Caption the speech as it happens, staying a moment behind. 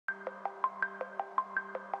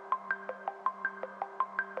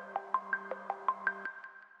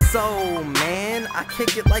So, man, I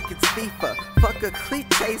kick it like it's FIFA. Fuck a cleat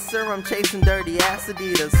chaser, I'm chasing dirty ass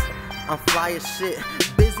Adidas. I'm fly as shit,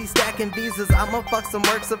 busy stacking visas. I'ma fuck some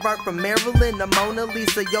works of art from Marilyn to Mona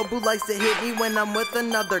Lisa. Yo, boo likes to hit me when I'm with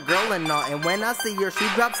another girl and all. And when I see her, she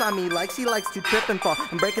drops on me like she likes to trip and fall.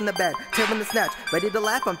 I'm breaking the bed, tearing the snatch, ready to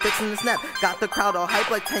laugh, I'm fixing the snap. Got the crowd all hype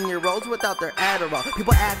like 10-year-olds without their Adderall.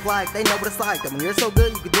 People act like they know what it's like, that when you're so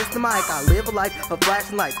good you can diss the mic. I live a life of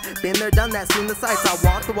flashing lights, been there, done that, seen the sights. I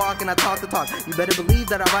walk the walk and I talk the talk. You better believe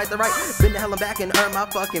that I write the right. Been to hell and back and earn my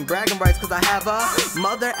fucking bragging rights. Cause I have a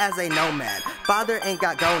mother as a nomad, father ain't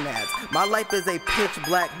got gonads. My life is a pitch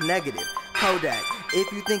black negative Kodak. If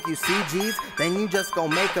you think you see G's, then you just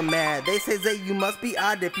gon' make 'em mad. They say, Zay, you must be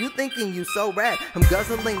odd if you thinking you so rad. I'm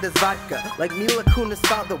guzzling this vodka like Mila Kunis'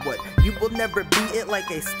 father would. You will never beat it like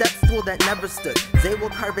a step stool that never stood. Zay will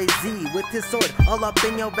carve a Z with his sword all up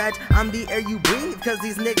in your vag. I'm the air you breathe, cause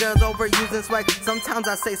these niggas overusing swag. Sometimes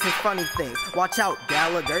I say some funny things. Watch out,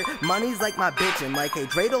 Gallagher. Money's like my bitch, and like a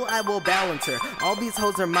dreidel I will balance her. All these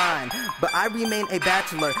hoes are mine, but I remain a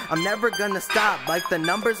bachelor. I'm never gonna stop like the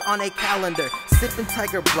numbers on a calendar. Sipping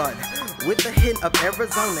tiger blood with a hint of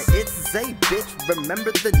Arizona. It's Zay, bitch,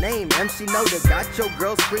 remember the name. MC Noda got your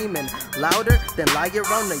girl screaming louder than La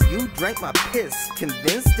Llorona. You drank my piss,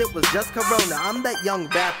 convinced it was just Corona. I'm that young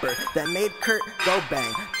rapper that made Kurt go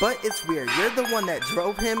bang. But it's weird, you're the one that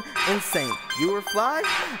drove him insane. You were fly?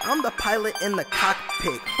 I'm the pilot in the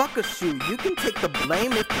cockpit. Fuck a shoe, you can take the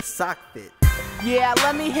blame if the sock fit. Yeah,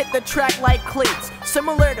 let me hit the track like cleats.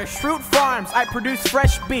 Similar to Shroot Farms, I produce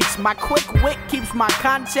fresh beats. My quick wit keeps my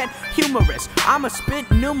content humorous. I'ma spit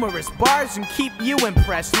numerous bars and keep you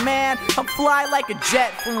impressed. Man, I'm fly like a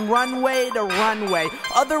jet from runway to runway.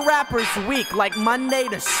 Other rappers weak like Monday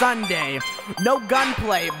to Sunday. No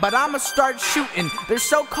gunplay, but I'ma start shooting. Their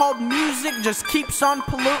so-called music just keeps on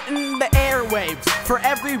polluting the airwaves. For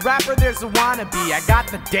every rapper there's a wannabe. I got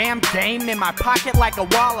the damn game in my pocket like a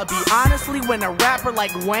wallaby. Honestly, when a rapper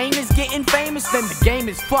like Wayne is getting famous, then the game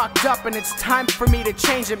is fucked up and it's time for me to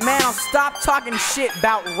change it. Man, I'll stop talking shit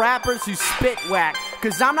about rappers who spit whack,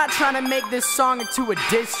 cause I'm not trying to make this song into a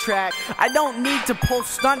diss track. I don't need to pull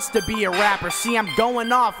stunts to be a rapper. See, I'm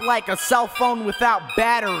going off like a cell phone without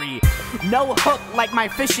battery. No hook like my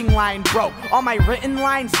fishing line broke. All my written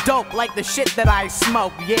lines dope like the shit that I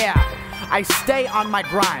smoke. Yeah, I stay on my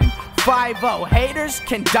grind. 5-0, haters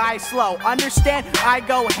can die slow. Understand, I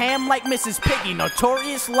go ham like Mrs. Piggy.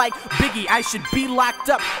 Notorious like Biggie, I should be locked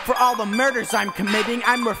up for all the murders I'm committing.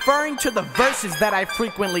 I'm referring to the verses that I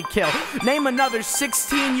frequently kill. Name another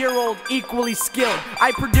 16-year-old equally skilled.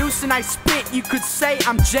 I produce and I spit, you could say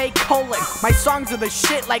I'm J. Colon. My songs are the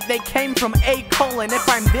shit like they came from A. Colon. If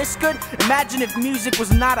I'm this good, imagine if music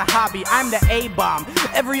was not a hobby. I'm the A-bomb,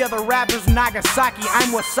 every other rapper's Nagasaki.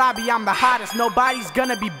 I'm Wasabi, I'm the hottest, nobody's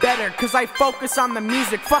gonna be better, cause I focus on the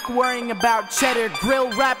music, fuck worrying about cheddar. Grill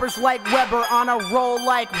rappers like Weber on a roll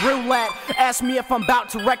like roulette. Ask me if I'm about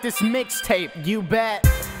to wreck this mixtape, you bet.